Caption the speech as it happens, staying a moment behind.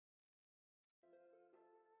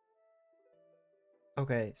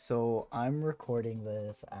Okay, so I'm recording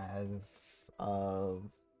this as of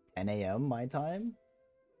 10 a.m. my time.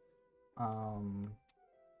 Um,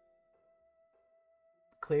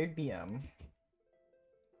 cleared BM.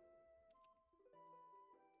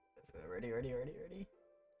 Ready?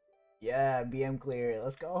 Yeah, BM clear.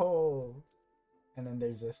 Let's go. And then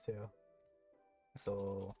there's this too.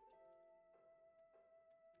 So,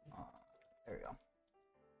 uh, there we go.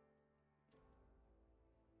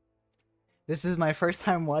 This is my first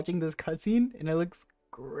time watching this cutscene, and it looks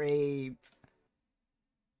great.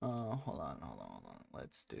 Hold on.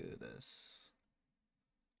 Let's do this.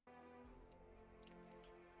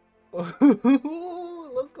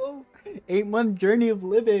 Let's go. 8-month journey of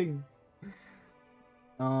living.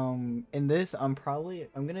 In this, I'm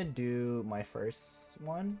gonna do my first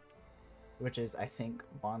one, which is I think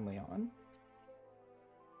Bon Leon.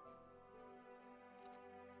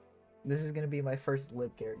 This is gonna be my first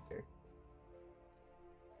lib character.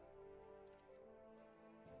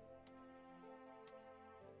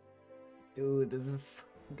 Dude, this is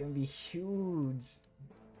gonna be huge.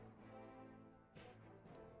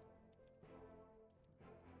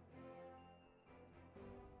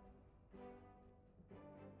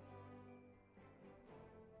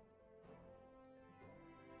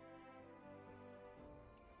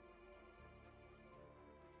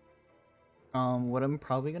 What I'm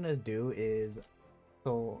probably gonna do is,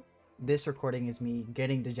 so this recording is me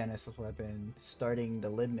getting the Genesis weapon, starting the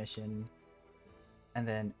lib mission, and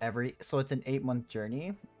then so it's an 8-month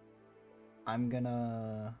journey. I'm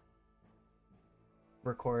gonna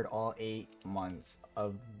record all 8 months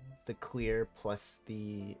of the clear plus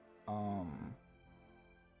the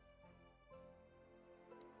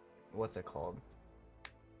what's it called,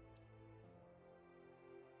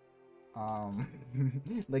 um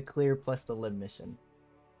the clear plus the lib mission.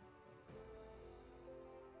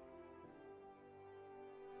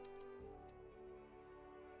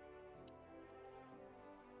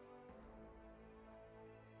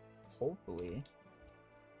 Hopefully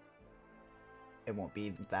it won't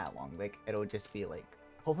be that long, like it'll just be like,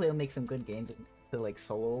 hopefully it'll make some good gains to like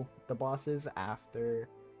solo the bosses after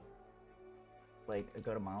like a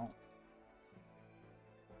good amount.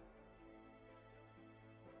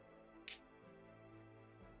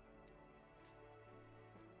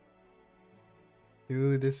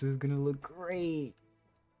 Dude, this is gonna look great.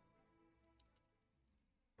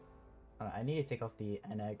 I need to take off the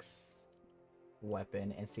NX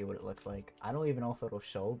weapon and see what it looks like. I don't even know if it'll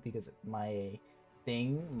show because my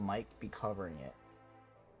thing might be covering it.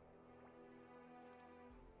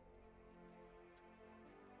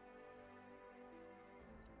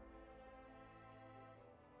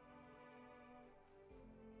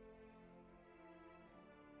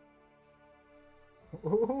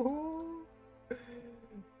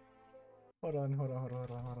 Hold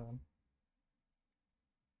on.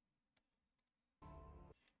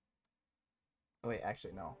 Oh, wait,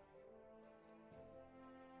 actually, no.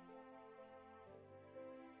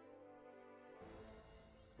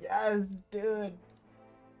 Yes, dude.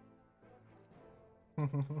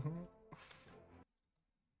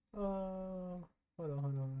 Hold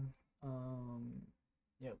on.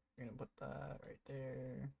 Yep, we're gonna put that right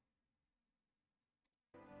there.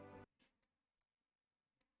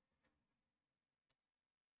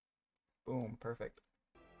 Boom, perfect.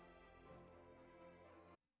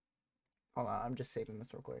 Hold on, I'm just saving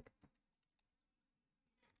this real quick.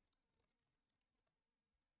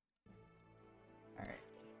 Alright.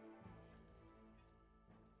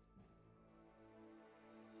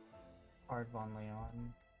 Ard Von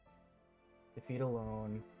Leon. Defeat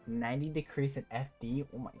alone. 90 decrease in FD?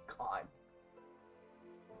 Oh my god.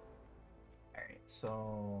 Alright,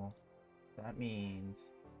 so that means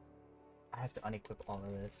I have to unequip all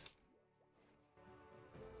of this.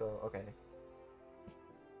 So, okay.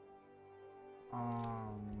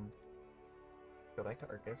 Go back to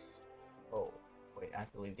Arcus. Oh, wait, I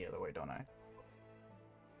have to leave the other way, don't I?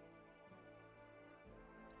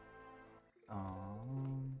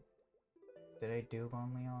 Um, did I do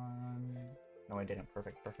Von Leon? No, I didn't.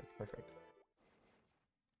 Perfect.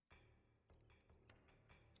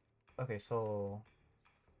 Okay, so...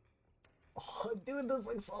 Oh, dude, this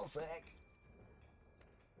looks so sick!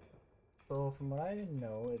 So, from what I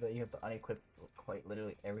know, is that you have to unequip quite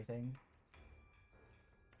literally everything.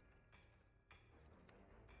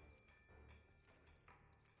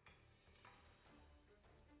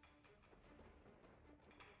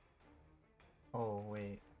 Oh,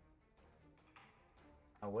 wait.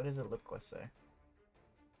 What does it lip quest say?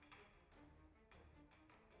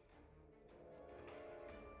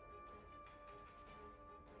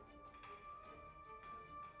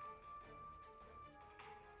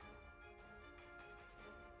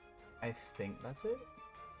 I think that's it.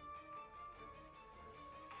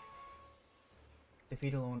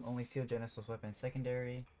 Defeat alone, only seal Genesis weapon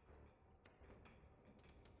secondary.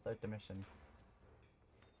 Start the mission.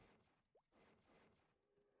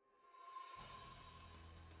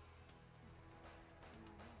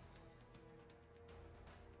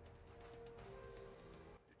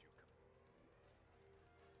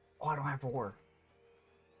 Oh, I don't have war.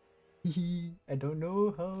 I don't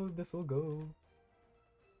know how this will go.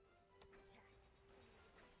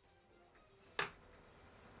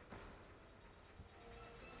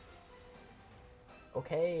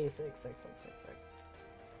 Okay, sick.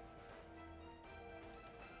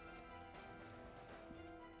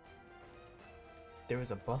 There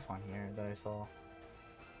was a buff on here that I saw.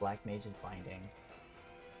 Black Mage's Binding.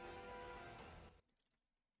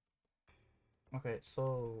 Okay,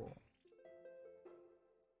 so...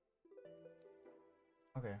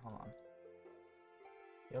 Okay, hold on.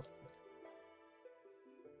 Yep.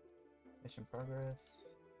 Mission progress.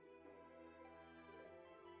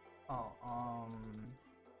 Oh,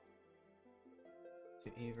 to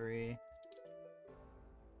Avery.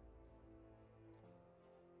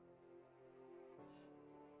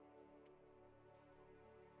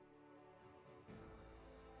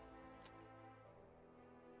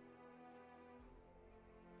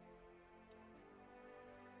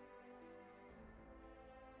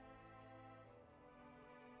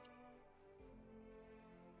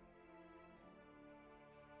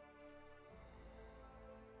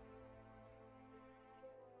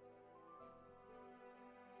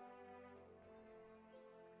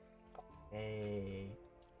 Hey.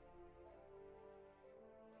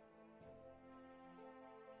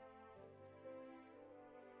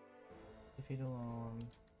 Defeat alone.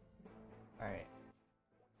 Alright.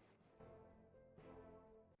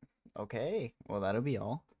 Okay, well that'll be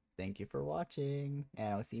all. Thank you for watching,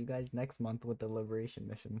 and I'll see you guys next month with the Liberation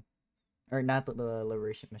mission. Or not the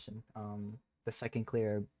Liberation mission, the second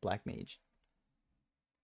clear Black Mage.